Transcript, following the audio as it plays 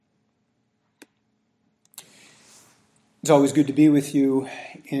It's always good to be with you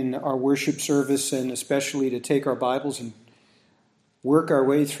in our worship service, and especially to take our Bibles and work our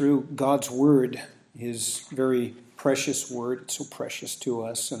way through God's Word, His very precious Word. It's so precious to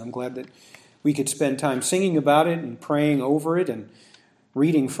us, and I'm glad that we could spend time singing about it and praying over it and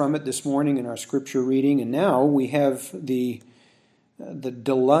reading from it this morning in our scripture reading. And now we have the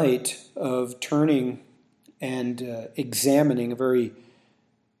delight of turning and examining a very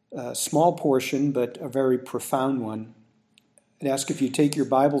small portion, but a very profound one. I'd ask if you take your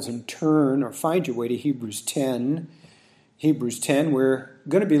Bibles and turn or find your way to Hebrews 10. Hebrews 10, we're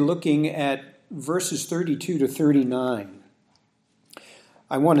going to be looking at verses 32 to 39.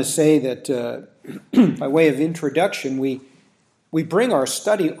 I want to say that by way of introduction, we bring our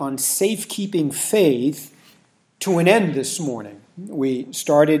study on safekeeping faith to an end this morning. We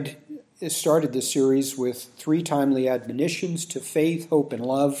started this series with 3 timely admonitions to faith, hope, and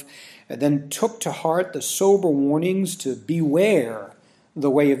love, and then took to heart the sober warnings to beware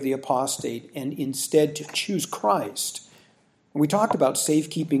the way of the apostate and instead to choose Christ. And we talked about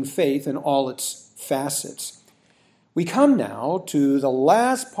safekeeping faith in all its facets. We come now to the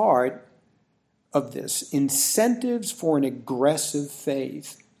last part of this, incentives for an aggressive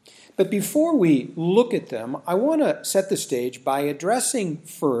faith. But before we look at them, I want to set the stage by addressing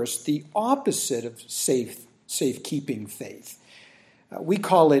first the opposite of safekeeping faith. We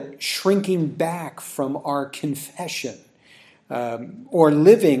call it shrinking back from our confession, or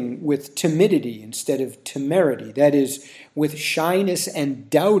living with timidity instead of temerity. That is, with shyness and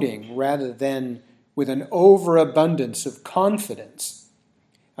doubting rather than with an overabundance of confidence.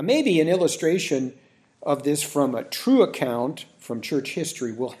 Maybe an illustration of this from a true account from church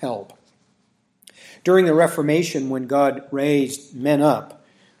history will help. During the Reformation, when God raised men up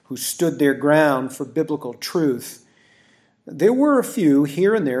who stood their ground for biblical truth, there were a few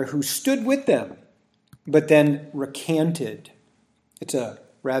here and there who stood with them, but then recanted. It's a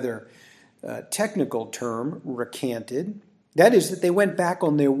rather technical term, recanted. That is, that they went back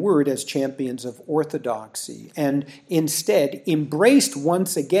on their word as champions of orthodoxy and instead embraced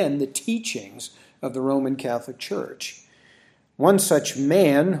once again the teachings of the Roman Catholic Church. One such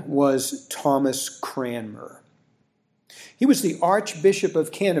man was Thomas Cranmer. He was the Archbishop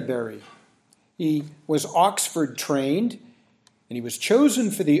of Canterbury. He was Oxford trained, and he was chosen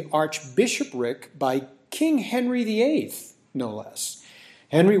for the archbishopric by King Henry VIII, no less.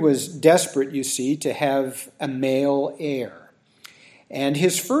 Henry was desperate, you see, to have a male heir. And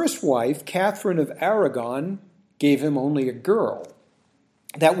his first wife, Catherine of Aragon, gave him only a girl.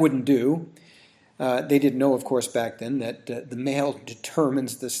 That wouldn't do. They didn't know, of course, back then that the male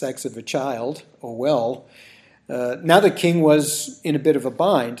determines the sex of a child. Oh, well. Now the king was in a bit of a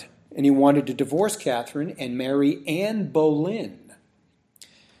bind, and he wanted to divorce Catherine and marry Anne Boleyn.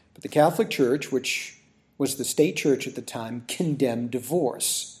 But the Catholic Church, which was the state church at the time, condemned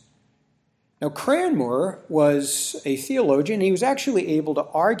divorce. Now, Cranmer was a theologian. He was actually able to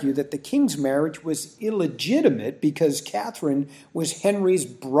argue that the king's marriage was illegitimate because Catherine was Henry's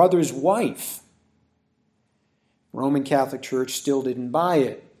brother's wife. Roman Catholic Church still didn't buy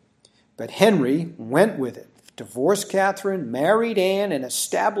it, but Henry went with it, divorced Catherine, married Anne, and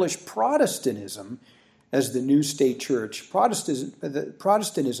established Protestantism as the new state church.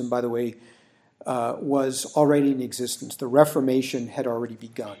 Protestantism, by the way, was already in existence. The Reformation had already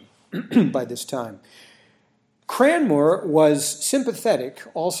begun by this time. Cranmer was sympathetic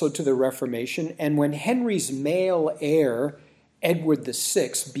also to the Reformation, and when Henry's male heir, Edward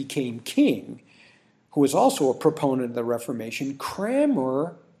VI, became king, who was also a proponent of the Reformation,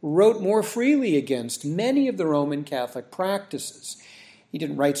 Cranmer wrote more freely against many of the Roman Catholic practices. He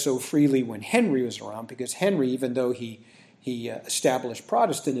didn't write so freely when Henry was around, because Henry, even though he established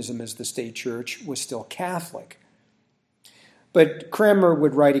Protestantism as the state church, was still Catholic. But Cranmer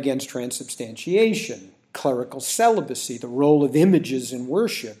would write against transubstantiation, clerical celibacy, the role of images in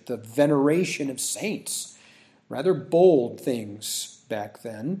worship, the veneration of saints. Rather bold things back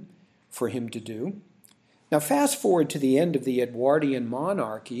then for him to do. Now fast forward to the end of the Edwardian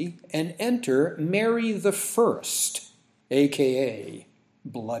monarchy and enter Mary I, a.k.a.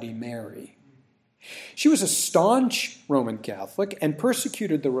 Bloody Mary. She was a staunch Roman Catholic and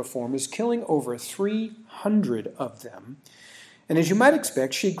persecuted the Reformers, killing over 300 of them. And as you might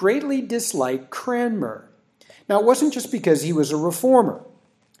expect, she greatly disliked Cranmer. Now, it wasn't just because he was a reformer.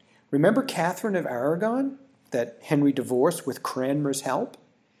 Remember Catherine of Aragon that Henry divorced with Cranmer's help?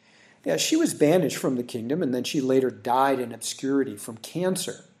 Yeah, she was banished from the kingdom, and then she later died in obscurity from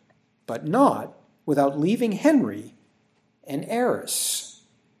cancer, but not without leaving Henry an heiress.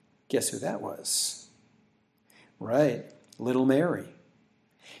 Guess who that was? Right, little Mary.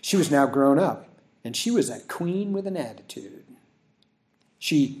 She was now grown up, And she was a queen with an attitude.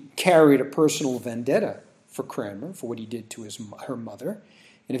 She carried a personal vendetta for Cranmer, for what he did to her mother,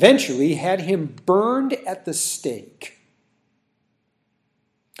 and eventually had him burned at the stake.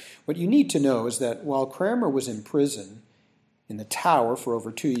 What you need to know is that while Cranmer was in prison in the Tower for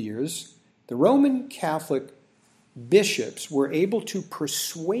over 2 years, the Roman Catholic bishops were able to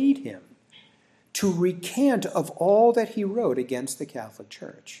persuade him to recant of all that he wrote against the Catholic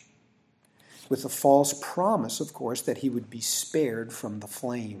Church, with the false promise, of course, that he would be spared from the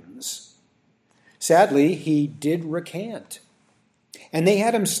flames. Sadly, he did recant. And they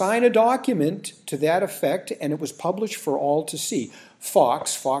had him sign a document to that effect, and it was published for all to see.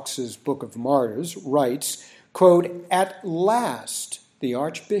 Fox's Book of Martyrs, writes, quote, "At last the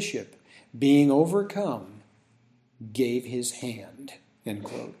archbishop, being overcome, gave his hand," end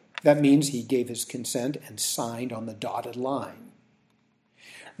quote. That means he gave his consent and signed on the dotted line.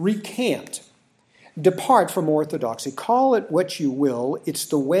 Recant. Depart from orthodoxy. Call it what you will. It's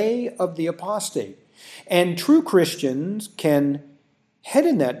the way of the apostate. And true Christians can head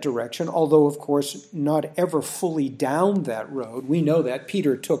in that direction, although, of course, not ever fully down that road. We know that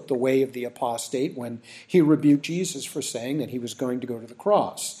Peter took the way of the apostate when he rebuked Jesus for saying that he was going to go to the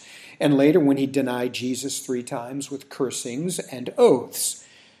cross. And later when he denied Jesus 3 times with cursings and oaths.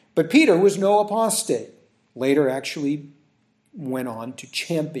 But Peter was no apostate. Later actually went on to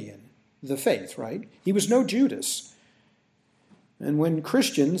champion the faith, right? He was no Judas. And when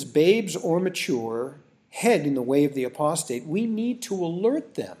Christians, babes or mature, head in the way of the apostate, we need to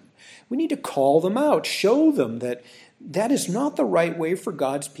alert them. We need to call them out, show them that that is not the right way for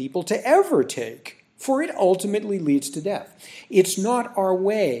God's people to ever take, for it ultimately leads to death. It's not our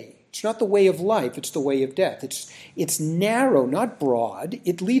way. It's not the way of life. It's the way of death. It's narrow, not broad.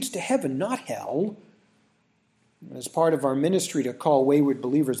 It leads to heaven, not hell. As part of our ministry to call wayward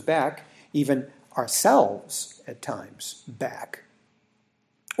believers back, even ourselves at times back,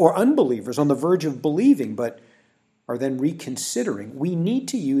 or unbelievers on the verge of believing but are then reconsidering, we need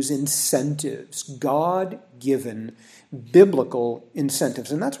to use incentives, God-given biblical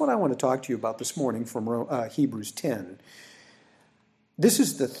incentives. And that's what I want to talk to you about this morning from Hebrews 10. This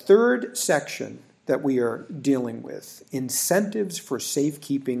is the third section that we are dealing with, incentives for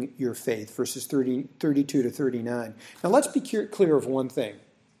safekeeping your faith, verses 32 to 39. Now let's be clear of one thing.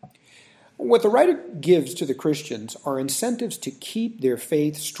 What the writer gives to the Christians are incentives to keep their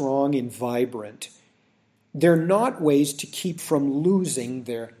faith strong and vibrant. They're not ways to keep from losing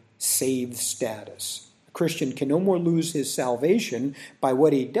their saved status. A Christian can no more lose his salvation by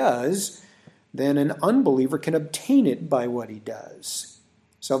what he does than an unbeliever can obtain it by what he does.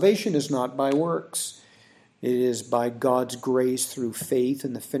 Salvation is not by works. It is by God's grace through faith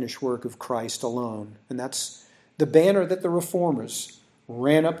in the finished work of Christ alone. And that's the banner that the Reformers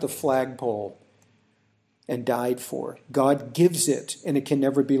ran up the flagpole and died for. God gives it, and it can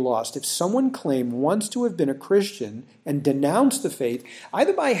never be lost. If someone claimed once to have been a Christian and denounced the faith,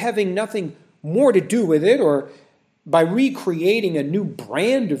 either by having nothing more to do with it or by recreating a new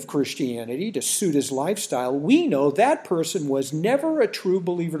brand of Christianity to suit his lifestyle, we know that person was never a true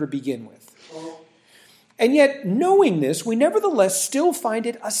believer to begin with. And yet, knowing this, we nevertheless still find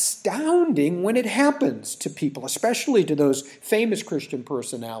it astounding when it happens to people, especially to those famous Christian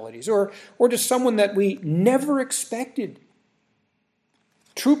personalities or to someone that we never expected.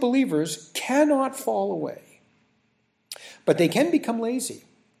 True believers cannot fall away. But they can become lazy.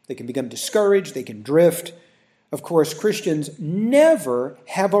 They can become discouraged. They can drift. Of course, Christians never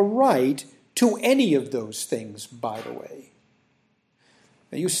have a right to any of those things, by the way.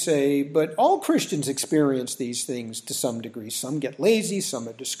 Now you say, but all Christians experience these things to some degree. Some get lazy, some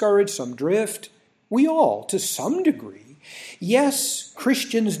are discouraged, some drift. We all, to some degree. Yes,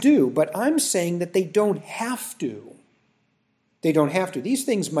 Christians do, but I'm saying that they don't have to. They don't have to. These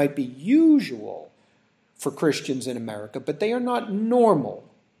things might be usual for Christians in America, but they are not normal.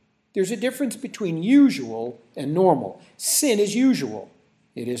 There's a difference between usual and normal. Sin is usual.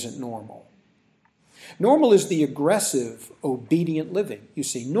 It isn't normal. Normal is the aggressive, obedient living. You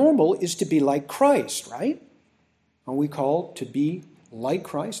see, normal is to be like Christ, right? Are we called to be like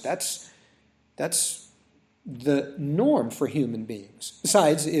Christ? That's the norm for human beings.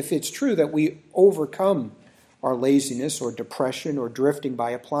 Besides, if it's true that we overcome our laziness or depression or drifting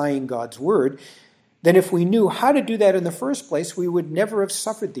by applying God's word, then if we knew how to do that in the first place, we would never have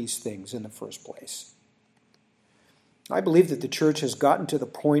suffered these things in the first place. I believe that the church has gotten to the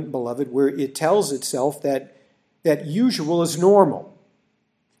point, beloved, where it tells itself that usual is normal,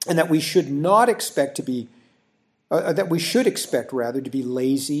 and that we should not expect to be, that we should expect rather to be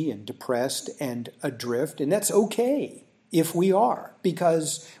lazy and depressed and adrift, and that's okay. if we are,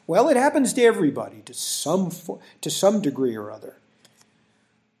 because, well, it happens to everybody to some degree or other.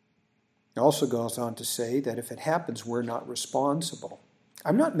 It also goes on to say that if it happens, we're not responsible.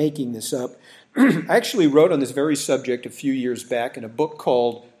 I'm not making this up. I actually wrote on this very subject a few years back in a book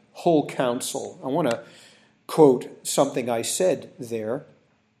called Whole Counsel. I want to quote something I said there.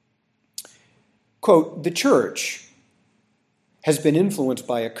 Quote, "The church has been influenced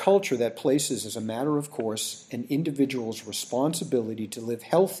by a culture that places as a matter of course an individual's responsibility to live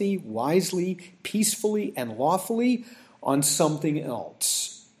healthy, wisely, peacefully, and lawfully on something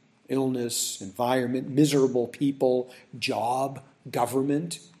else. Illness, environment, miserable people, job,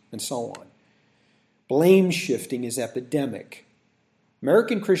 government, and so on. Blame shifting is epidemic.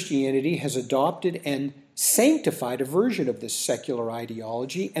 American Christianity has adopted and sanctified a version of this secular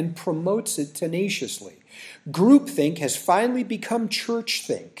ideology and promotes it tenaciously. Groupthink has finally become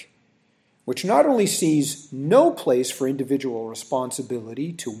churchthink, which not only sees no place for individual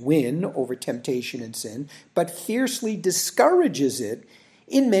responsibility to win over temptation and sin, but fiercely discourages it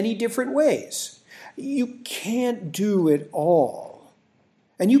in many different ways. You can't do it all.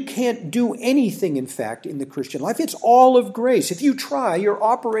 And you can't do anything, in fact, in the Christian life. It's all of grace. If you try, you're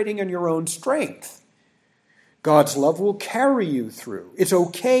operating on your own strength. God's love will carry you through. It's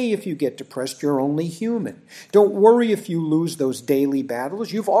okay if you get depressed. You're only human. Don't worry if you lose those daily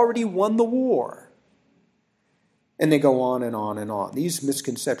battles. You've already won the war." And they go on and on and on. These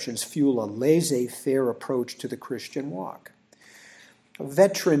misconceptions fuel a laissez-faire approach to the Christian walk.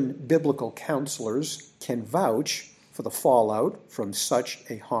 Veteran biblical counselors can vouch for the fallout from such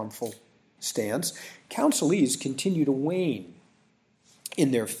a harmful stance. Counselees continue to wane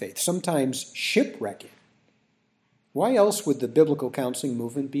in their faith, sometimes shipwrecking. Why else would the biblical counseling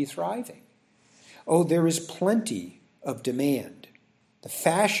movement be thriving? Oh, there is plenty of demand. The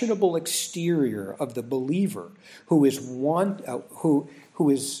fashionable exterior of the believer who is wanting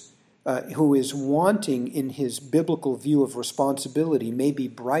in his biblical view of responsibility may be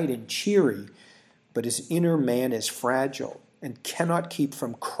bright and cheery, but his inner man is fragile and cannot keep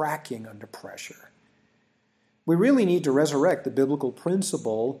from cracking under pressure. We really need to resurrect the biblical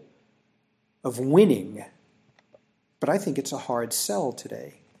principle of winning. But I think it's a hard sell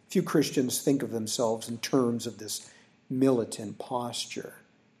today. Few Christians think of themselves in terms of this militant posture.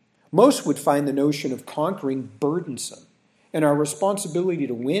 Most would find the notion of conquering burdensome and our responsibility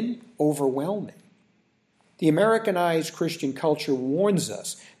to win overwhelming. The Americanized Christian culture warns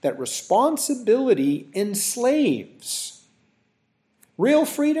us that responsibility enslaves. Real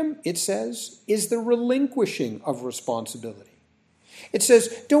freedom, it says, is the relinquishing of responsibility. It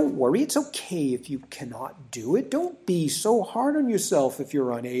says, don't worry, it's okay if you cannot do it. Don't be so hard on yourself if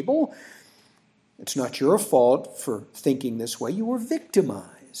you're unable. It's not your fault for thinking this way. You were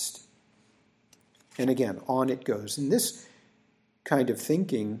victimized. And again, on it goes. And this kind of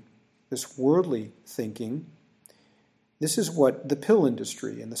thinking, this worldly thinking, this is what the pill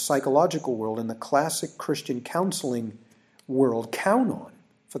industry and the psychological world and the classic Christian counseling world count on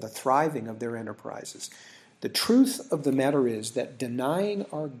for the thriving of their enterprises. The truth of the matter is that denying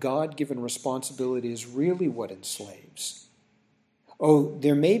our God-given responsibility is really what enslaves. Oh,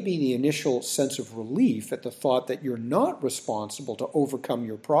 there may be the initial sense of relief at the thought that you're not responsible to overcome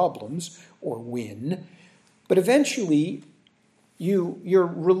your problems or win, but eventually your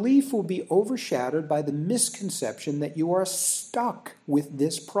relief will be overshadowed by the misconception that you are stuck with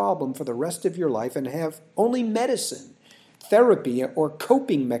this problem for the rest of your life and have only medicine, therapy, or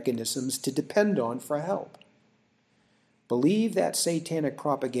coping mechanisms to depend on for help. Believe that satanic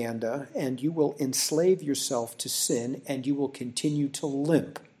propaganda, and you will enslave yourself to sin, and you will continue to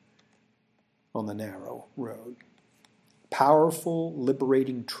limp on the narrow road. Powerful,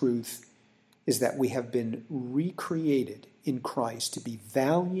 liberating truth is that we have been recreated in Christ to be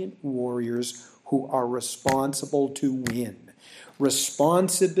valiant warriors who are responsible to win.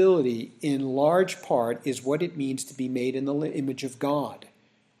 Responsibility, in large part, is what it means to be made in the image of God.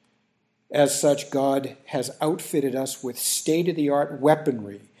 As such, God has outfitted us with state-of-the-art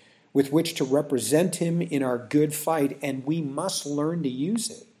weaponry with which to represent him in our good fight, and we must learn to use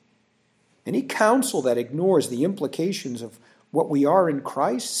it. Any counsel that ignores the implications of what we are in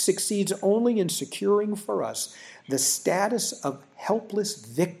Christ succeeds only in securing for us the status of helpless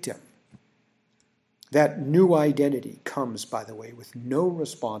victim. That new identity comes, by the way, with no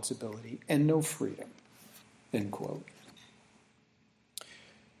responsibility and no freedom. End quote.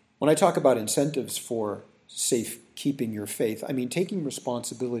 When I talk about incentives for safe keeping your faith, I mean taking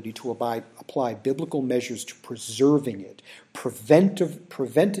responsibility to apply biblical measures to preserving it,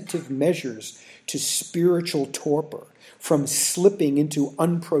 preventative measures to spiritual torpor, from slipping into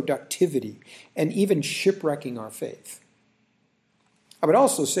unproductivity, and even shipwrecking our faith. I would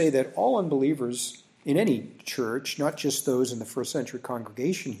also say that all unbelievers in any church, not just those in the first century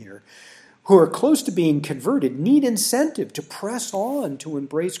congregation here, who are close to being converted, need incentive to press on to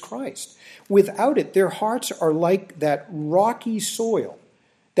embrace Christ. Without it, their hearts are like that rocky soil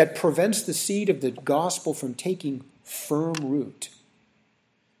that prevents the seed of the gospel from taking firm root.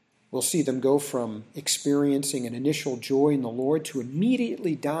 We'll see them go from experiencing an initial joy in the Lord to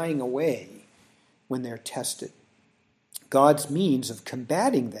immediately dying away when they're tested. God's means of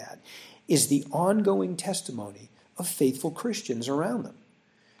combating that is the ongoing testimony of faithful Christians around them.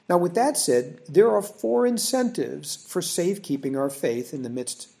 Now, with that said, there are 4 incentives for safekeeping our faith in the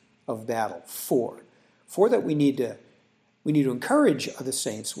midst of battle. 4 that we need to encourage other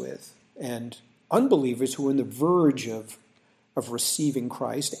saints with, and unbelievers who are on the verge of receiving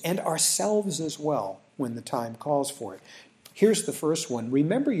Christ, and ourselves as well when the time calls for it. Here's the first one.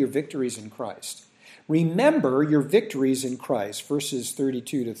 Remember your victories in Christ. Remember your victories in Christ, verses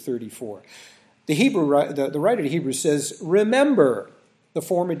 32 to 34. The writer to Hebrews says, remember the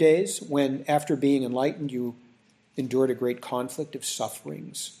former days when, after being enlightened, you endured a great conflict of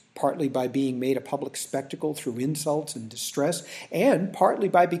sufferings, partly by being made a public spectacle through insults and distress, and partly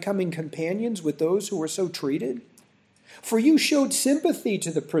by becoming companions with those who were so treated. For you showed sympathy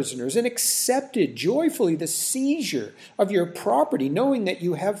to the prisoners and accepted joyfully the seizure of your property, knowing that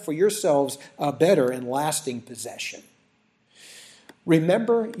you have for yourselves a better and lasting possession.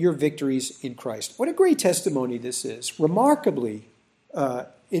 Remember your victories in Christ. What a great testimony this is.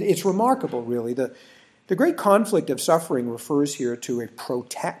 It's remarkable, really. The great conflict of suffering refers here to a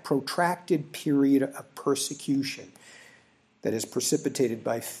protracted period of persecution that is precipitated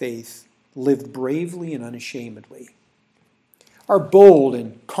by faith lived bravely and unashamedly. Our bold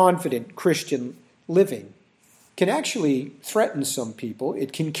and confident Christian living can actually threaten some people.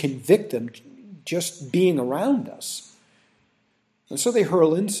 It can convict them just being around us. And so they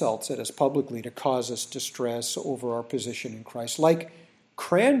hurl insults at us publicly to cause us distress over our position in Christ, like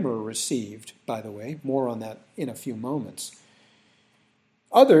Cranmer received, by the way. More on that in a few moments.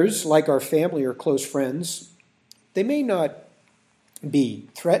 Others, like our family or close friends, they may not be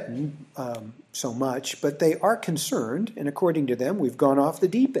threatened so much, but they are concerned, and according to them, we've gone off the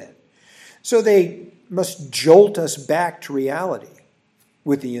deep end. So they must jolt us back to reality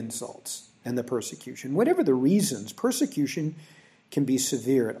with the insults and the persecution. Whatever the reasons, persecution can be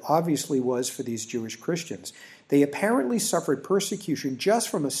severe. It obviously was for these Jewish Christians. They apparently suffered persecution just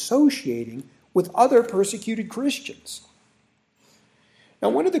from associating with other persecuted Christians. Now,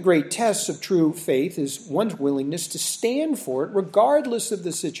 one of the great tests of true faith is one's willingness to stand for it regardless of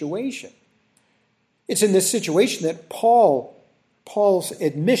the situation. It's in this situation that Paul's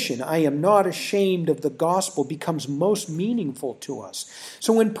admission, I am not ashamed of the gospel, becomes most meaningful to us.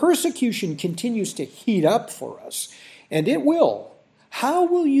 So when persecution continues to heat up for us, and it will, how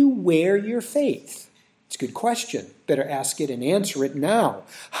will you wear your faith? It's a good question. Better ask it and answer it now.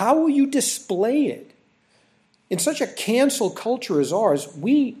 How will you display it? In such a cancel culture as ours,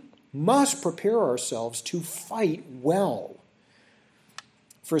 we must prepare ourselves to fight well.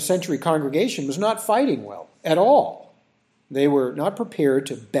 First century congregation was not fighting well at all. They were not prepared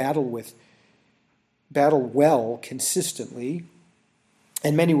to battle well consistently,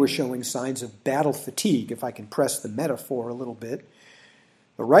 and many were showing signs of battle fatigue, if I can press the metaphor a little bit.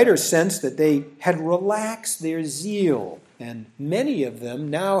 The writer sensed that they had relaxed their zeal, and many of them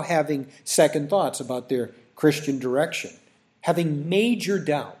now having second thoughts about their Christian direction, having major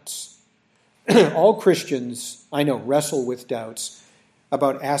doubts. All Christians, I know, wrestle with doubts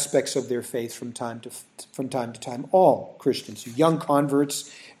about aspects of their faith from time to time. All Christians, young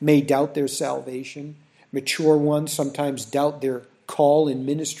converts may doubt their salvation. Mature ones sometimes doubt their call in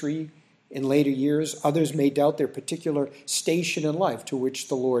ministry in later years. Others may doubt their particular station in life to which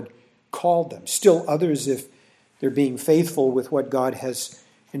the Lord called them. Still others, if they're being faithful with what God has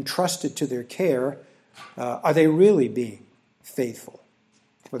entrusted to their care, are they really being faithful?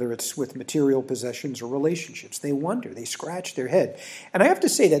 Whether it's with material possessions or relationships. They wonder, they scratch their head. And I have to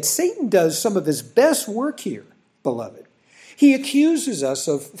say that Satan does some of his best work here, beloved. He accuses us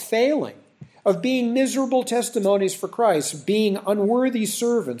of failing, of being miserable testimonies for Christ, being unworthy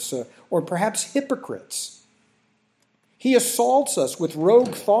servants, or perhaps hypocrites. He assaults us with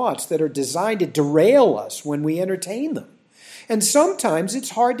rogue thoughts that are designed to derail us when we entertain them. And sometimes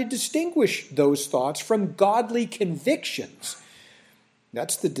it's hard to distinguish those thoughts from godly convictions.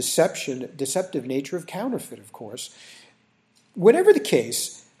 That's the deceptive nature of counterfeit, of course. Whatever the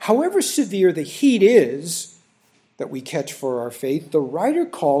case, however severe the heat is that we catch for our faith, the writer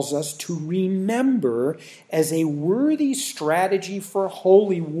calls us to remember as a worthy strategy for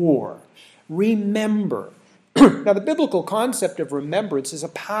holy war. Remember. Now, the biblical concept of remembrance is a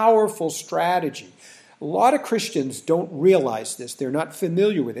powerful strategy. A lot of Christians don't realize this. They're not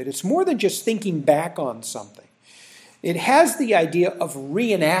familiar with it. It's more than just thinking back on something. It has the idea of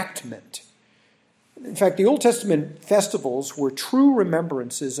reenactment. In fact, the Old Testament festivals were true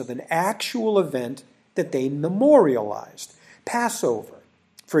remembrances of an actual event that they memorialized. Passover,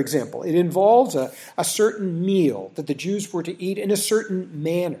 for example, it involves a certain meal that the Jews were to eat in a certain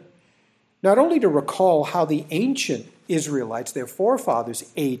manner. Not only to recall how the ancient Israelites, their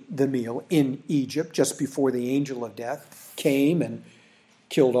forefathers, ate the meal in Egypt just before the angel of death came and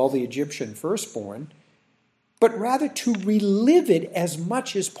killed all the Egyptian firstborn, but rather to relive it as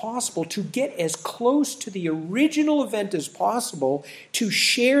much as possible, to get as close to the original event as possible, to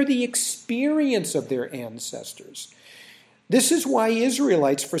share the experience of their ancestors. This is why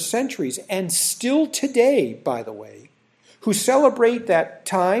Israelites for centuries, and still today, by the way, who celebrate that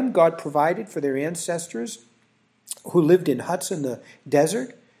time God provided for their ancestors who lived in huts in the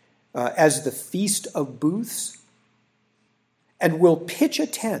desert as the Feast of Booths, and will pitch a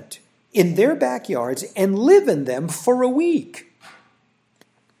tent in their backyards and live in them for a week.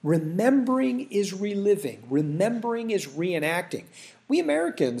 Remembering is reliving. Remembering is reenacting. We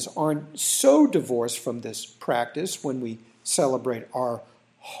Americans aren't so divorced from this practice when we celebrate our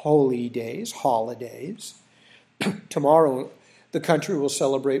holy days, holidays. Tomorrow, the country will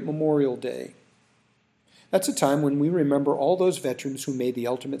celebrate Memorial Day. That's a time when we remember all those veterans who made the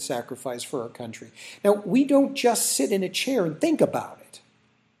ultimate sacrifice for our country. Now, we don't just sit in a chair and think about it.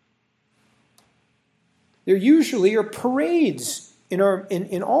 There usually are parades in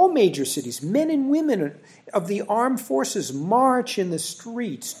all major cities. Men and women of the armed forces march in the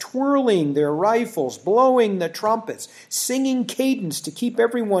streets, twirling their rifles, blowing the trumpets, singing cadence to keep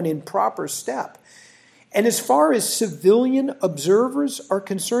everyone in proper step. And as far as civilian observers are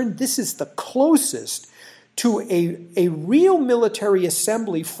concerned, this is the closest to a real military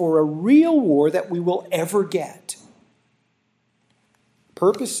assembly for a real war that we will ever get.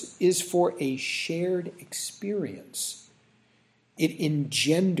 Purpose is for a shared experience. It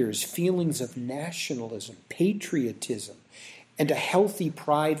engenders feelings of nationalism, patriotism, and a healthy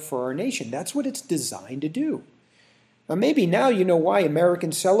pride for our nation. That's what it's designed to do. Now, maybe now you know why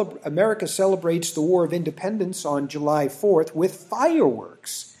America celebrates the War of Independence on July 4th with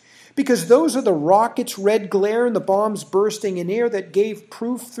fireworks. Because those are the rockets' red glare and the bombs bursting in air that gave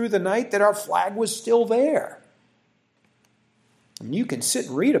proof through the night that our flag was still there. And you can sit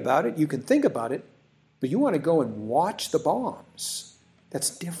and read about it, you can think about it, but you want to go and watch the bombs. That's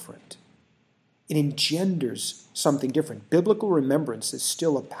different. It engenders something different. Biblical remembrance is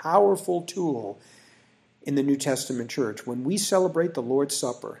still a powerful tool in the New Testament church. When we celebrate the Lord's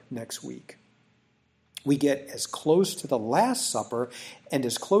Supper next week, we get as close to the Last Supper and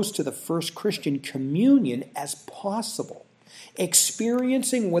as close to the first Christian communion as possible,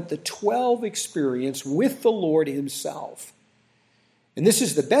 experiencing what the 12 experienced with the Lord himself. And this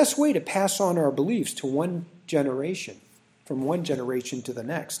is the best way to pass on our beliefs to one generation, from one generation to the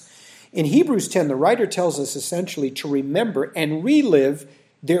next. In Hebrews 10, the writer tells us essentially to remember and relive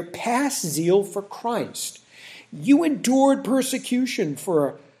their past zeal for Christ. You endured persecution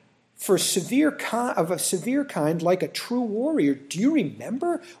of a severe kind like a true warrior. Do you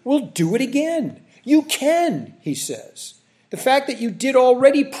remember? Well, do it again. You can, he says. The fact that you did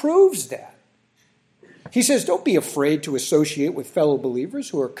already proves that. He says, don't be afraid to associate with fellow believers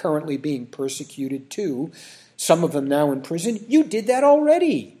who are currently being persecuted too, some of them now in prison. You did that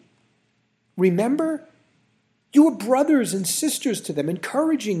already. Remember? You were brothers and sisters to them,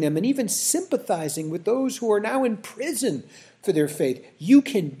 encouraging them and even sympathizing with those who are now in prison for their faith. You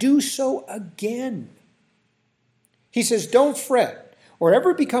can do so again. He says, don't fret or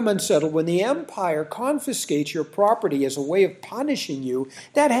ever become unsettled when the empire confiscates your property as a way of punishing you.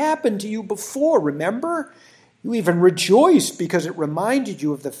 That happened to you before, remember? You even rejoiced because it reminded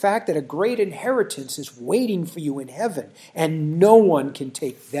you of the fact that a great inheritance is waiting for you in heaven, and no one can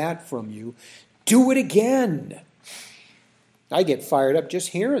take that from you. Do it again. I get fired up just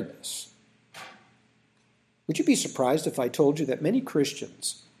hearing this. Would you be surprised if I told you that many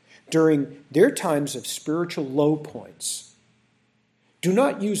Christians, during their times of spiritual low points, do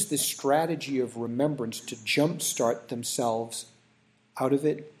not use this strategy of remembrance to jumpstart themselves out of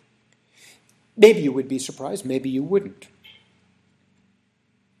it? Maybe you would be surprised, maybe you wouldn't.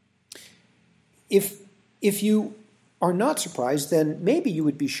 If you are not surprised, then maybe you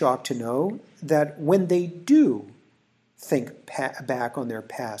would be shocked to know that when they do think back on their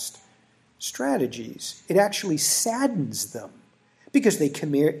past strategies, it actually saddens them because they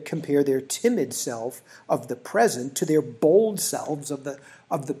compare their timid self of the present to their bold selves of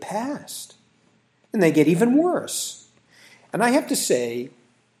the past. And they get even worse. And I have to say,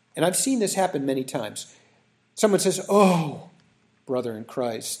 and I've seen this happen many times, someone says, "Oh, brother in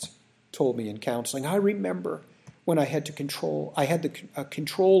Christ told me in counseling, I remember when I had the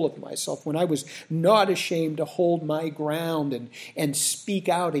control of myself, when I was not ashamed to hold my ground and speak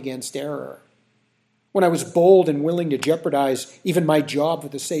out against error, when I was bold and willing to jeopardize even my job for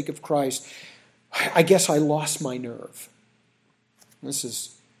the sake of Christ. I guess I lost my nerve." This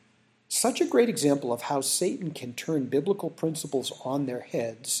is such a great example of how Satan can turn biblical principles on their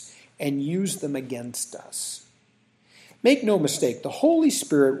heads and use them against us. Make no mistake, the Holy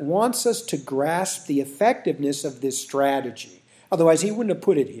Spirit wants us to grasp the effectiveness of this strategy. Otherwise, he wouldn't have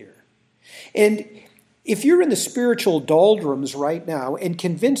put it here. And if you're in the spiritual doldrums right now and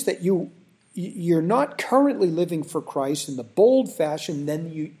convinced that you're not currently living for Christ in the bold fashion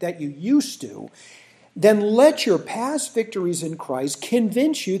that you used to, then let your past victories in Christ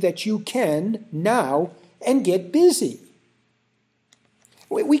convince you that you can now and get busy.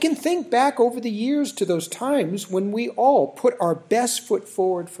 We can think back over the years to those times when we all put our best foot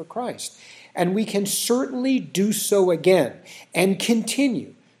forward for Christ. And we can certainly do so again and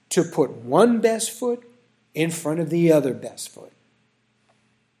continue to put one best foot in front of the other best foot.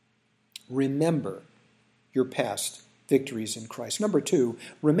 Remember your past victories in Christ. Number 2,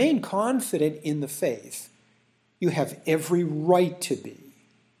 remain confident in the faith. You have every right to be.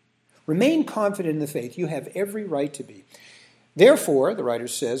 Remain confident in the faith. You have every right to be. Therefore, the writer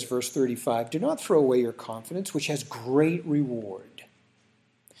says, verse 35, do not throw away your confidence, which has great reward.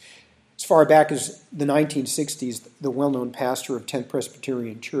 As far back as the 1960s, the well-known pastor of 10th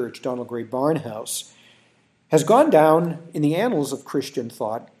Presbyterian Church, Donald Grey Barnhouse, has gone down in the annals of Christian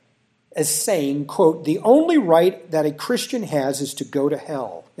thought as saying, quote, "The only right that a Christian has is to go to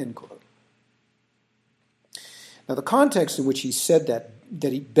hell," end quote. Now, the context in which he said that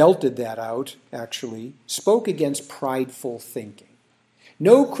he belted that out, actually, spoke against prideful thinking.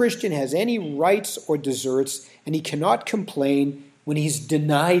 No Christian has any rights or deserts, and he cannot complain when he's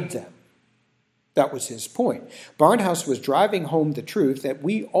denied them. That was his point. Barnhouse was driving home the truth that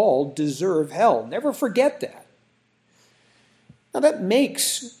we all deserve hell. Never forget that. Now, that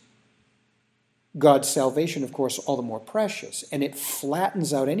makes God's salvation, of course, all the more precious, and it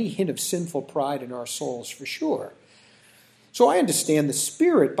flattens out any hint of sinful pride in our souls for sure. So I understand the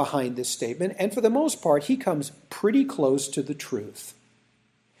spirit behind this statement, and for the most part, he comes pretty close to the truth.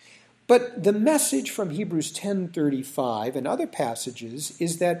 But the message from Hebrews 10:35 and other passages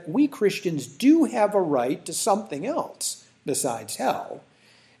is that we Christians do have a right to something else besides hell,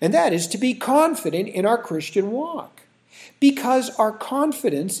 and that is to be confident in our Christian walk, because our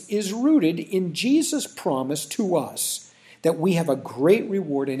confidence is rooted in Jesus' promise to us that we have a great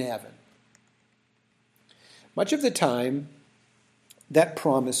reward in heaven. Much of the time, that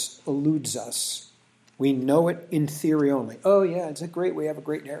promise eludes us. We know it in theory only. Oh yeah, we have a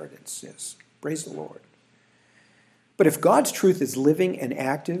great inheritance. Yes, praise the Lord. But if God's truth is living and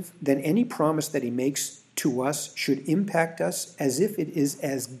active, then any promise that he makes to us should impact us as if it is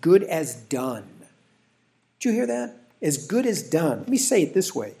as good as done. Did you hear that? As good as done. Let me say it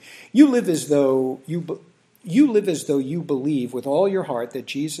this way. You live as though you believe with all your heart that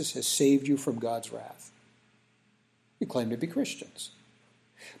Jesus has saved you from God's wrath. You claim to be Christians.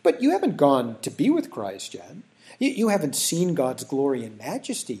 But you haven't gone to be with Christ yet. You haven't seen God's glory and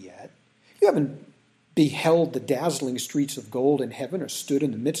majesty yet. You haven't beheld the dazzling streets of gold in heaven or stood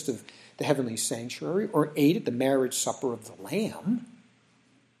in the midst of the heavenly sanctuary or ate at the marriage supper of the Lamb.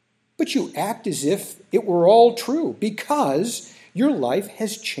 But you act as if it were all true because your life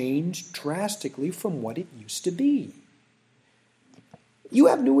has changed drastically from what it used to be. You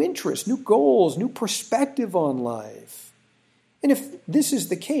have new interests, new goals, new perspective on life. And if this is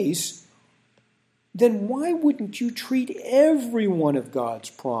the case, then why wouldn't you treat every one of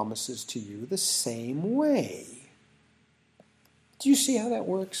God's promises to you the same way? Do you see how that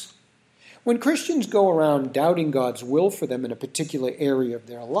works? When Christians go around doubting God's will for them in a particular area of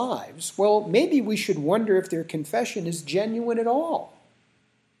their lives, well, maybe we should wonder if their confession is genuine at all.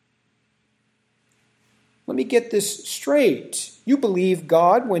 Let me get this straight. You believe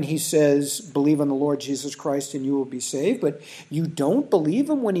God when he says, believe on the Lord Jesus Christ and you will be saved, but you don't believe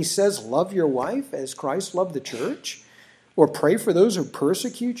him when he says, love your wife as Christ loved the church, or pray for those who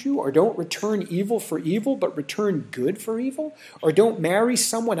persecute you, or don't return evil for evil, but return good for evil, or don't marry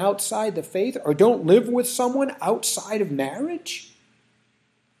someone outside the faith, or don't live with someone outside of marriage.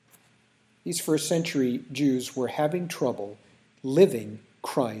 These first century Jews were having trouble living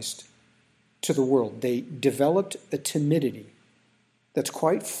Christ to the world. They developed a timidity that's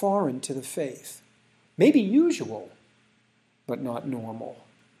quite foreign to the faith. Maybe usual, but not normal.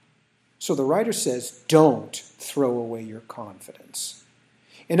 So the writer says, don't throw away your confidence.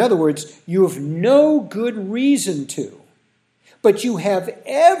 In other words, you have no good reason to, but you have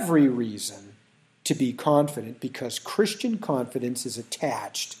every reason to be confident, because Christian confidence is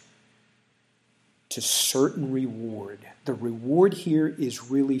attached to certain reward. The reward here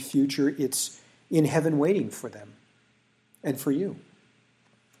is really future. It's in heaven waiting for them and for you.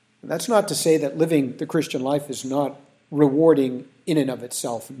 And that's not to say that living the Christian life is not rewarding in and of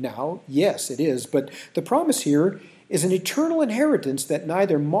itself now. Yes, it is. But the promise here is an eternal inheritance that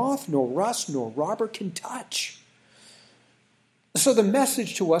neither moth nor rust nor robber can touch. So the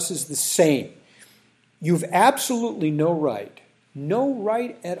message to us is the same. You've absolutely no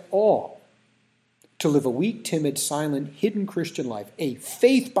right at all, to live a weak, timid, silent, hidden Christian life, a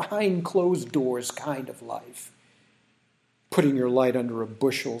faith behind closed doors kind of life, putting your light under a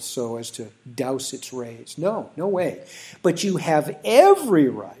bushel so as to douse its rays. No way. But you have every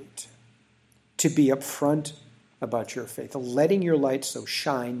right to be upfront about your faith, letting your light so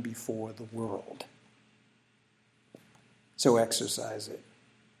shine before the world. So exercise it.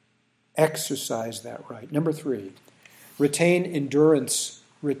 Exercise that right. Number 3, retain endurance.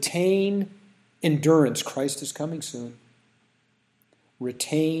 Retain endurance. Christ is coming soon.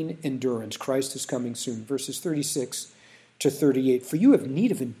 Retain endurance. Christ is coming soon. Verses 36 to 38. For you have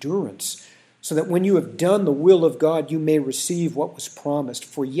need of endurance, so that when you have done the will of God, you may receive what was promised.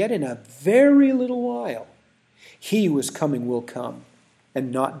 For yet in a very little while, he who is coming will come and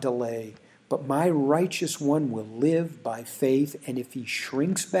not delay. But my righteous one will live by faith, and if he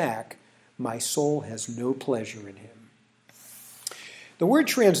shrinks back, my soul has no pleasure in him. The word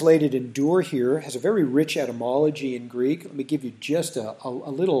translated endure here has a very rich etymology in Greek. Let me give you just a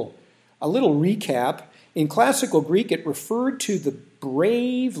little recap. In classical Greek, it referred to the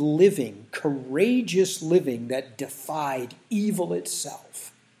brave living, courageous living that defied evil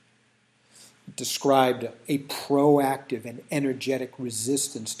itself. It described a proactive and energetic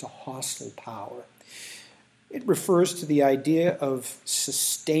resistance to hostile power. It refers to the idea of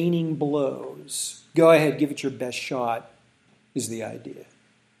sustaining blows. Go ahead, give it your best shot, is the idea.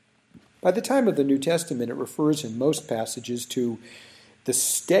 By the time of the New Testament, it refers in most passages to the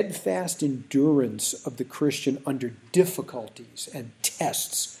steadfast endurance of the Christian under difficulties and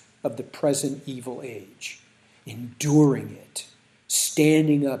tests of the present evil age. Enduring it,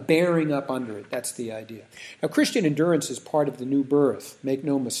 standing up, bearing up under it. That's the idea. Now, Christian endurance is part of the new birth. Make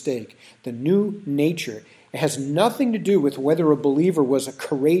no mistake. The new nature. It has nothing to do with whether a believer was a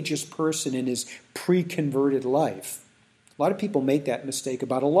courageous person in his pre-converted life. A lot of people make that mistake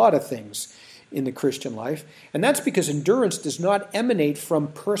about a lot of things in the Christian life, and that's because endurance does not emanate from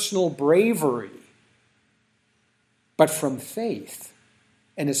personal bravery, but from faith,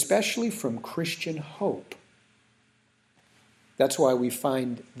 and especially from Christian hope. That's why we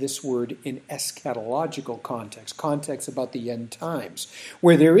find this word in eschatological context about the end times,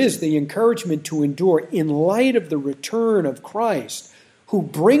 where there is the encouragement to endure in light of the return of Christ, who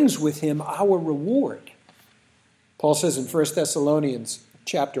brings with him our reward. Paul says in 1 Thessalonians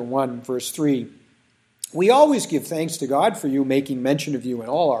chapter 1, verse 3, we always give thanks to God for you, making mention of you in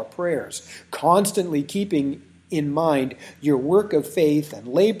all our prayers, constantly keeping in mind your work of faith and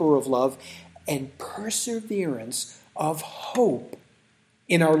labor of love and perseverance of hope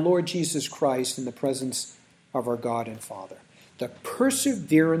in our Lord Jesus Christ in the presence of our God and Father. The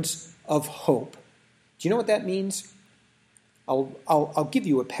perseverance of hope. Do you know what that means? I'll give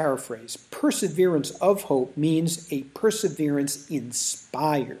you a paraphrase. Perseverance of hope means a perseverance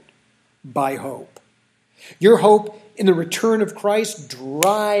inspired by hope. Your hope in the return of Christ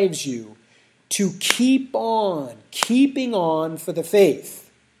drives you to keep on, keeping on for the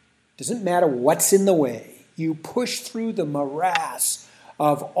faith. Doesn't matter what's in the way. You push through the morass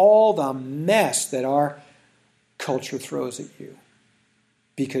of all the mess that our culture throws at you,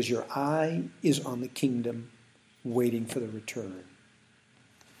 because your eye is on the kingdom waiting for the return.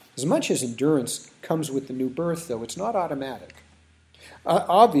 As much as endurance comes with the new birth, though, it's not automatic.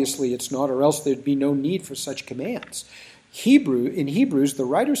 Obviously it's not, or else there'd be no need for such commands. In Hebrews, the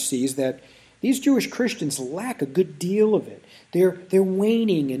writer sees that these Jewish Christians lack a good deal of it. They're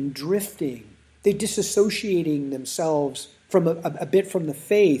waning and drifting. They're disassociating themselves from a bit from the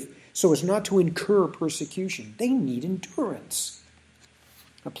faith so as not to incur persecution. They need endurance.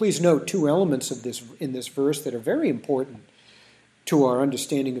 Now, please note two elements of this in this verse that are very important to our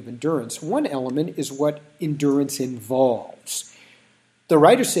understanding of endurance. One element is what endurance involves. The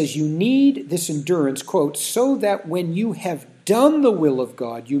writer says you need this endurance, quote, so that when you have done the will of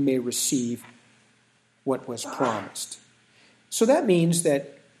God, you may receive what was promised. So that means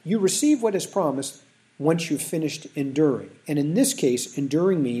that you receive what is promised once you've finished enduring. And in this case,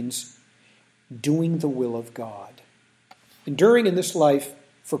 enduring means doing the will of God. Enduring in this life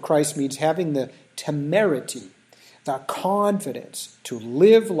for Christ means having the temerity, the confidence to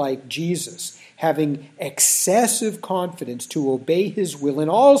live like Jesus, having excessive confidence to obey his will in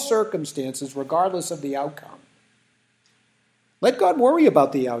all circumstances, regardless of the outcome. Let God worry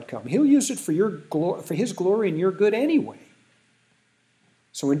about the outcome. He'll use it for his glory and your good anyway.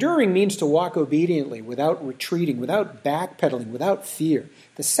 So enduring means to walk obediently, without retreating, without backpedaling, without fear.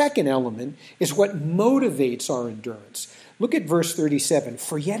 The second element is what motivates our endurance. Look at verse 37.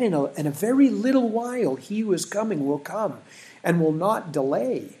 For yet in a very little while he who is coming will come and will not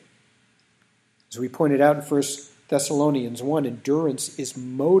delay. As we pointed out in 1 Thessalonians 1, endurance is the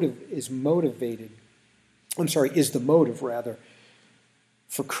motive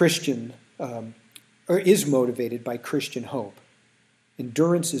for Christian, or is motivated by Christian hope.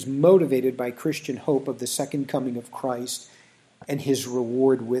 Endurance is motivated by Christian hope of the second coming of Christ and his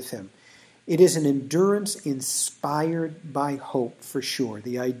reward with him. It is an endurance inspired by hope, for sure.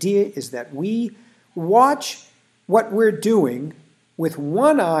 The idea is that we watch what we're doing with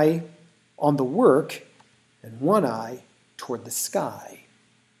one eye on the work and one eye toward the sky.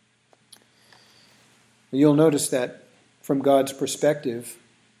 You'll notice that from God's perspective,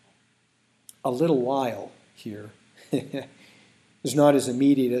 a little while here is not as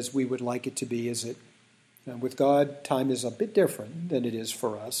immediate as we would like it to be, is it? With God, time is a bit different than it is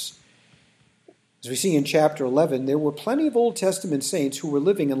for us. As we see in chapter 11, there were plenty of Old Testament saints who were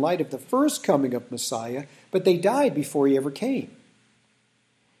living in light of the first coming of Messiah, but they died before he ever came.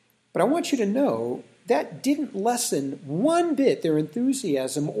 But I want you to know that didn't lessen one bit their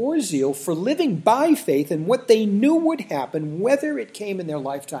enthusiasm or zeal for living by faith in what they knew would happen, whether it came in their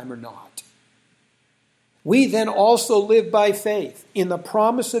lifetime or not. We then also live by faith in the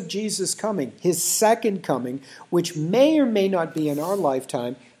promise of Jesus' coming, his second coming, which may or may not be in our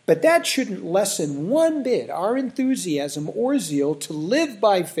lifetime, but that shouldn't lessen one bit our enthusiasm or zeal to live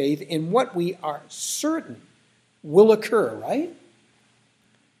by faith in what we are certain will occur, right?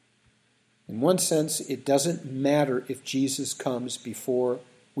 In one sense, it doesn't matter if Jesus comes before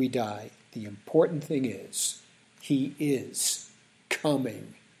we die. The important thing is, he is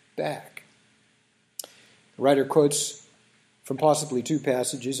coming back. The writer quotes from possibly two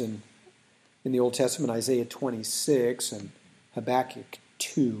passages in the Old Testament, Isaiah 26 and Habakkuk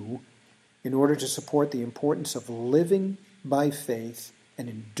 2, in order to support the importance of living by faith and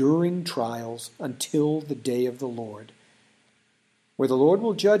enduring trials until the day of the Lord, where the Lord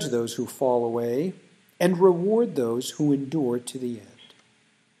will judge those who fall away and reward those who endure to the end.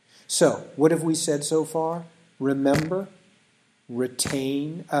 So, what have we said so far? Remember,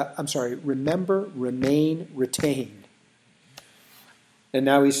 remain, retain. And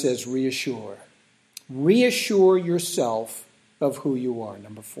now he says, reassure. Reassure yourself of who you are,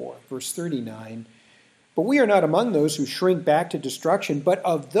 number 4. Verse 39, but we are not among those who shrink back to destruction, but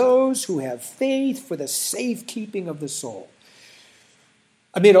of those who have faith for the safekeeping of the soul.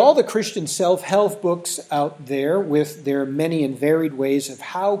 Amid all the Christian self-help books out there with their many and varied ways of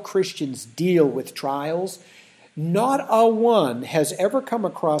how Christians deal with trials, not a one has ever come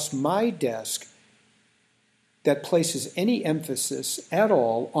across my desk that places any emphasis at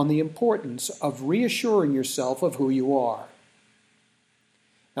all on the importance of reassuring yourself of who you are.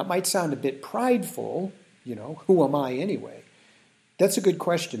 That might sound a bit prideful, who am I anyway? That's a good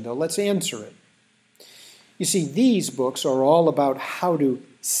question, though. Let's answer it. You see, these books are all about how to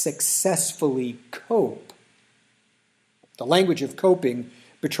successfully cope. The language of coping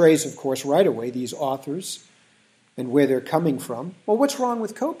betrays, of course, right away these authors and where they're coming from. Well, what's wrong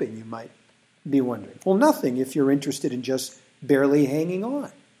with coping, you might be wondering? Well, nothing if you're interested in just barely hanging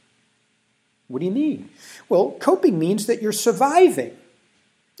on. What do you mean? Well, coping means that you're surviving.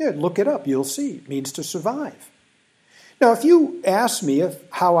 Yeah, look it up, you'll see. It means to survive. Now, if you asked me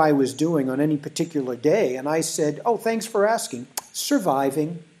how I was doing on any particular day, and I said, oh, thanks for asking,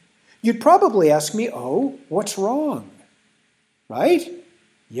 surviving, you'd probably ask me, oh, what's wrong? Right?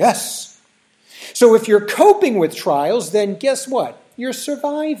 Yes. So if you're coping with trials, then guess what? You're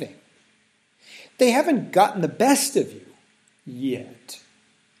surviving. They haven't gotten the best of you yet.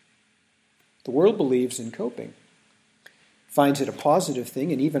 The world believes in coping, finds it a positive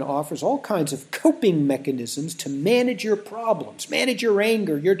thing, and even offers all kinds of coping mechanisms to manage your problems, manage your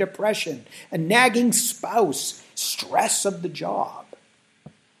anger, your depression, a nagging spouse, stress of the job.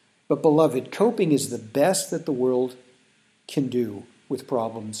 But beloved, coping is the best that the world can do with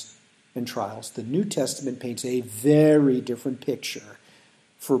problems and trials. The New Testament paints a very different picture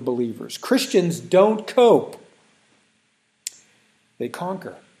for believers. Christians don't cope. They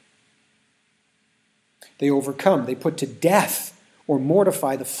conquer. They overcome. They put to death or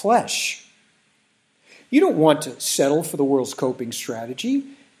mortify the flesh. You don't want to settle for the world's coping strategy,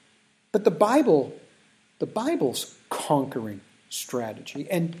 but the Bible's conquering strategy.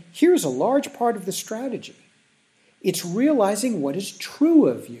 And here's a large part of the strategy. It's realizing what is true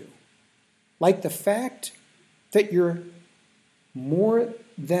of you, like the fact that you're more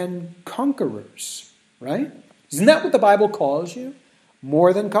than conquerors, right? Isn't that what the Bible calls you?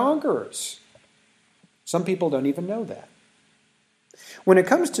 More than conquerors. Some people don't even know that. When it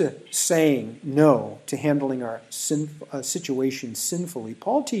comes to saying no to handling our situation sinfully,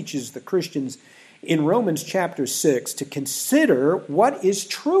 Paul teaches the Christians in Romans chapter 6 to consider what is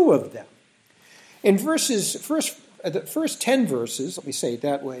true of them. In the first 10 verses, let me say it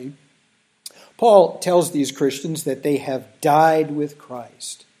that way, Paul tells these Christians that they have died with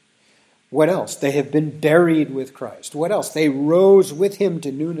Christ. What else? They have been buried with Christ. What else? They rose with him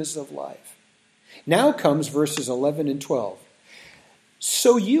to newness of life. Now comes verses 11 and 12.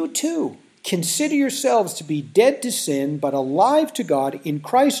 So you too consider yourselves to be dead to sin, but alive to God in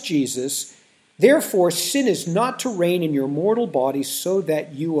Christ Jesus. Therefore, sin is not to reign in your mortal body so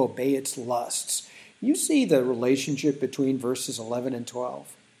that you obey its lusts. You see the relationship between verses 11 and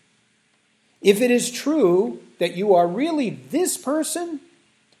 12. If it is true that you are really this person,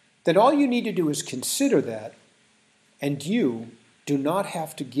 then all you need to do is consider that, and you do not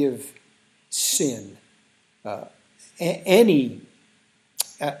have to give sin any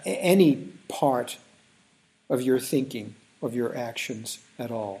part of your thinking, of your actions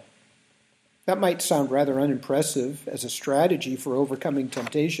at all. That might sound rather unimpressive as a strategy for overcoming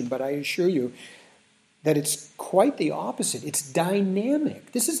temptation, but I assure you that it's quite the opposite. It's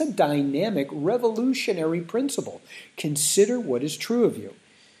dynamic. This is a dynamic, revolutionary principle. Consider what is true of you.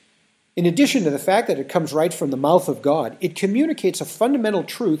 In addition to the fact that it comes right from the mouth of God, it communicates a fundamental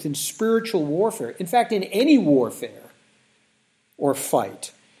truth in spiritual warfare. In fact, in any warfare or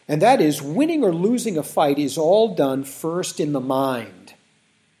fight. And that is, winning or losing a fight is all done first in the mind.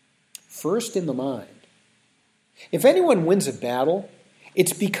 First in the mind. If anyone wins a battle,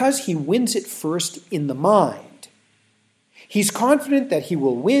 it's because he wins it first in the mind. He's confident that he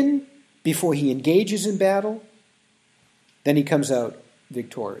will win before he engages in battle. Then he comes out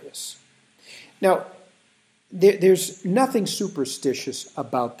victorious. Now, there's nothing superstitious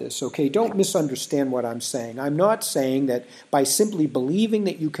about this, okay? Don't misunderstand what I'm saying. I'm not saying that by simply believing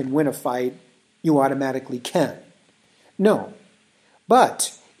that you can win a fight, you automatically can. No.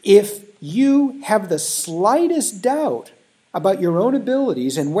 But if you have the slightest doubt about your own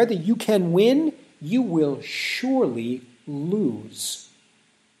abilities and whether you can win, you will surely lose.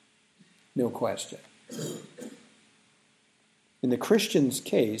 No question. In the Christian's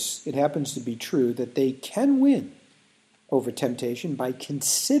case, it happens to be true that they can win over temptation by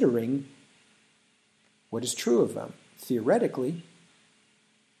considering what is true of them. Theoretically,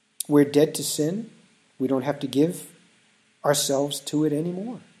 we're dead to sin. We don't have to give ourselves to it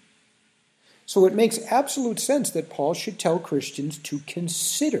anymore. So it makes absolute sense that Paul should tell Christians to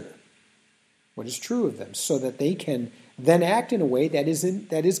consider what is true of them so that they can then act in a way that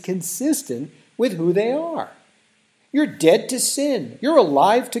is consistent with who they are. You're dead to sin. You're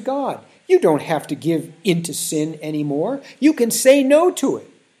alive to God. You don't have to give into sin anymore. You can say no to it.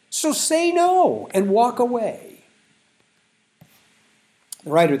 So say no and walk away.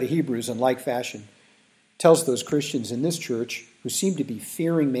 The writer of the Hebrews, in like fashion, tells those Christians in this church who seem to be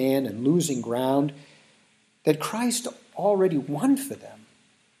fearing man and losing ground that Christ already won for them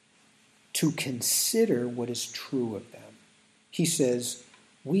to consider what is true of them. He says,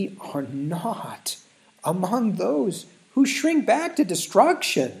 we are not among those who shrink back to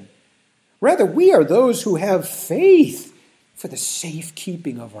destruction. Rather, we are those who have faith for the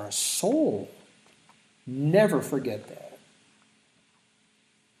safekeeping of our soul. Never forget that.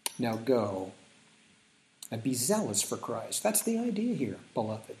 Now go and be zealous for Christ. That's the idea here,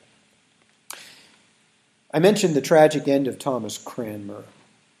 beloved. I mentioned the tragic end of Thomas Cranmer.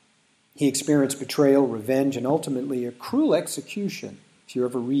 He experienced betrayal, revenge, and ultimately a cruel execution. If you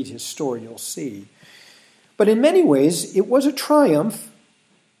ever read his story, you'll see. But in many ways, it was a triumph,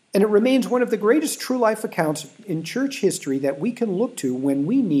 and it remains one of the greatest true life accounts in church history that we can look to when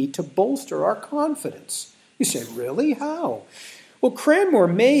we need to bolster our confidence. You say, really? How? Well, Cranmer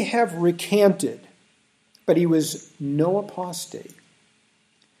may have recanted, but he was no apostate.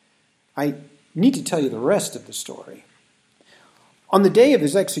 I need to tell you the rest of the story. On the day of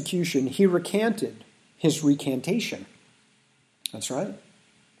his execution, he recanted his recantation. That's right.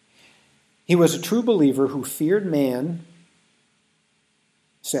 He was a true believer who feared man,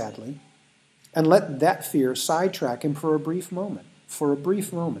 sadly, and let that fear sidetrack him for a brief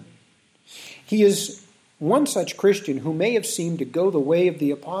moment. He is one such Christian who may have seemed to go the way of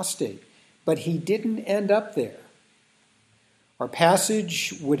the apostate, but he didn't end up there. Our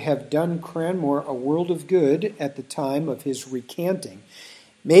passage would have done Cranmer a world of good at the time of his recanting.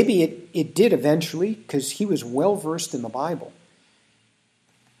 Maybe it did eventually, because he was well versed in the Bible.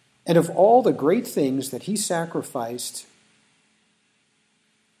 And of all the great things that he sacrificed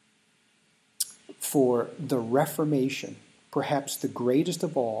for the Reformation, perhaps the greatest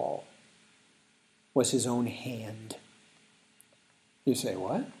of all was his own hand. You say,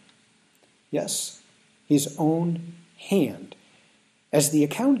 what? Yes, his own hand. As the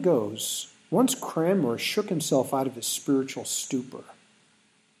account goes, once Cranmer shook himself out of his spiritual stupor,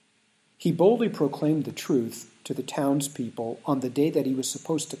 he boldly proclaimed the truth to the townspeople on the day that he was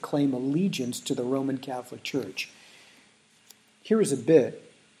supposed to claim allegiance to the Roman Catholic Church. Here is a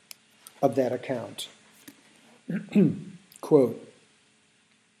bit of that account. Quote,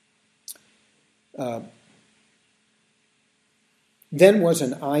 then was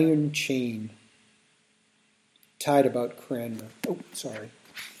an iron chain tied about Cranmer. Oh, sorry.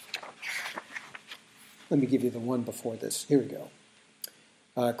 Let me give you the one before this. Here we go.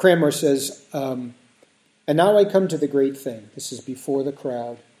 Cranmer says, and now I come to the great thing. This is before the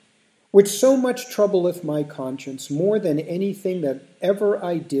crowd, which so much troubleth my conscience, more than anything that ever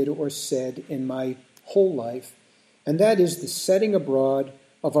I did or said in my whole life, and that is the setting abroad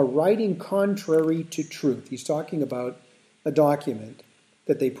of a writing contrary to truth. He's talking about a document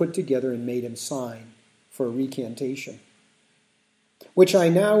that they put together and made him sign for a recantation, which I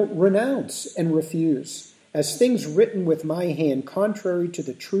now renounce and refuse, as things written with my hand contrary to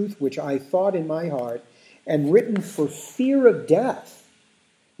the truth which I thought in my heart, and written for fear of death,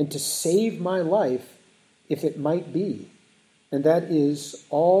 and to save my life, if it might be. And that is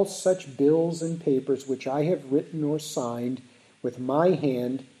all such bills and papers which I have written or signed with my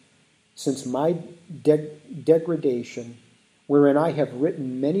hand since my degradation, wherein I have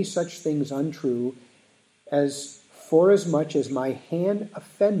written many such things untrue, as forasmuch as my hand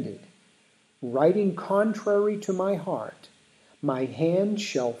offended, writing contrary to my heart, my hand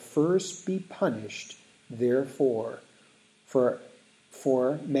shall first be punished therefore.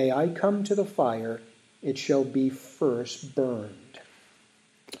 For may I come to the fire, it shall be first burned.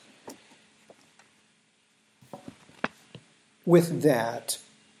 With that,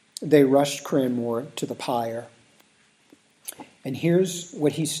 they rushed Cranmer to the pyre. And here's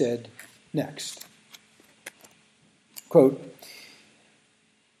what he said next. Quote,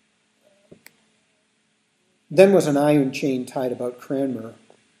 then was an iron chain tied about Cranmer.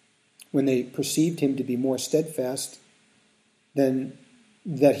 When they perceived him to be more steadfast than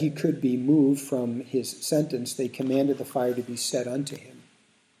that he could be moved from his sentence, they commanded the fire to be set unto him.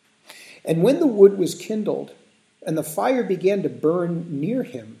 And when the wood was kindled, and the fire began to burn near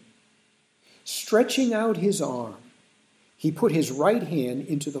him, stretching out his arm, he put his right hand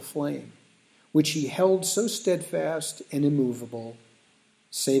into the flame, which he held so steadfast and immovable,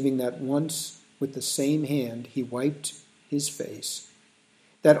 saving that once with the same hand he wiped his face,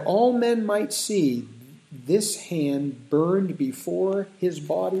 that all men might see this hand burned before his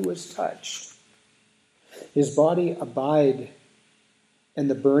body was touched. His body abide and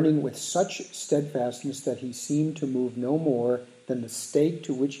the burning with such steadfastness that he seemed to move no more than the stake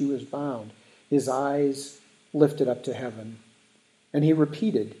to which he was bound, his eyes lifted up to heaven. And he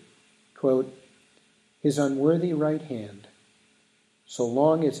repeated, quote, his unworthy right hand, so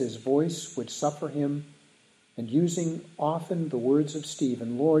long as his voice would suffer him, and using often the words of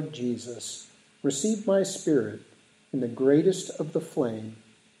Stephen, Lord Jesus, receive my spirit. In the greatest of the flame,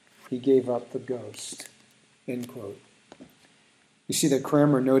 he gave up the ghost. End quote. You see that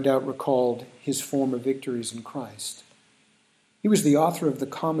Cranmer no doubt recalled his former victories in Christ. He was the author of the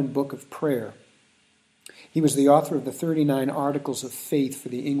Common Book of Prayer. He was the author of the 39 Articles of Faith for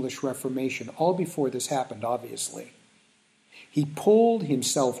the English Reformation, all before this happened, obviously. He pulled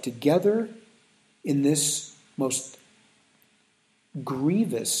himself together in this most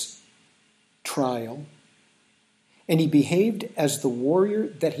grievous trial, and he behaved as the warrior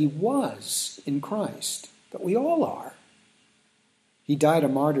that he was in Christ, that we all are. He died a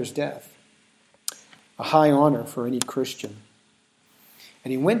martyr's death, a high honor for any Christian.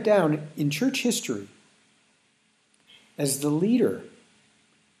 And he went down in church history as the leader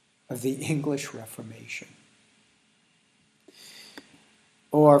of the English Reformation.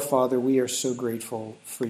 Oh, our Father, we are so grateful for